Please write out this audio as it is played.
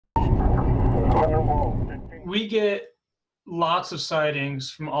We get lots of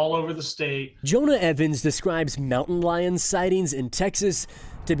sightings from all over the state. Jonah Evans describes mountain lion sightings in Texas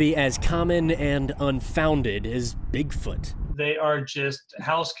to be as common and unfounded as Bigfoot. They are just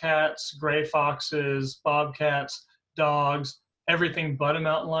house cats, gray foxes, bobcats, dogs, everything but a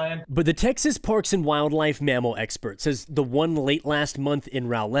mountain lion. But the Texas Parks and Wildlife mammal expert says the one late last month in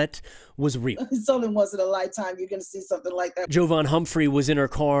Rowlett was real. It's only once in a lifetime you're going to see something like that. Jovan Humphrey was in her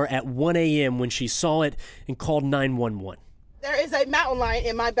car at 1 a.m. when she saw it and called 911. There is a mountain lion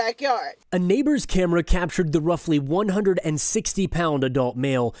in my backyard. A neighbor's camera captured the roughly 160-pound adult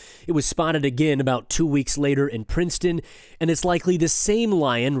male. It was spotted again about 2 weeks later in Princeton, and it's likely the same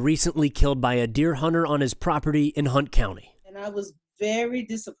lion recently killed by a deer hunter on his property in Hunt County. And I was very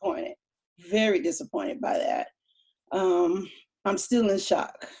disappointed by that. I'm still in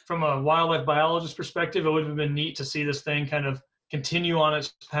shock. From a wildlife biologist perspective, it would have been neat to see this thing kind of continue on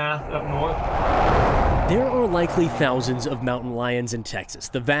its path up north. There are likely thousands of mountain lions in Texas.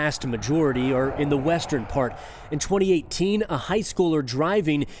 The vast majority are in the western part. In 2018, a high schooler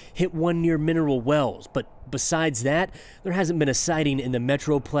driving hit one near Mineral Wells. But besides that, there hasn't been a sighting in the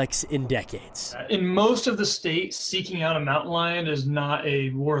Metroplex in decades. In most of the state, seeking out a mountain lion is not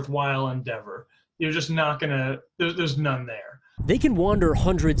a worthwhile endeavor. You're just not gonna, there's none there. They can wander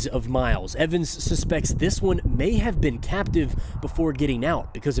hundreds of miles. Evans suspects this one may have been captive before getting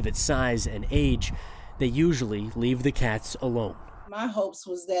out because of its size and age. They usually leave the cats alone. My hopes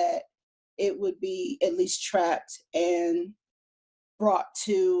was that it would be at least trapped and brought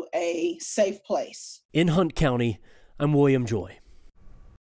to a safe place. In Hunt County, I'm William Joy.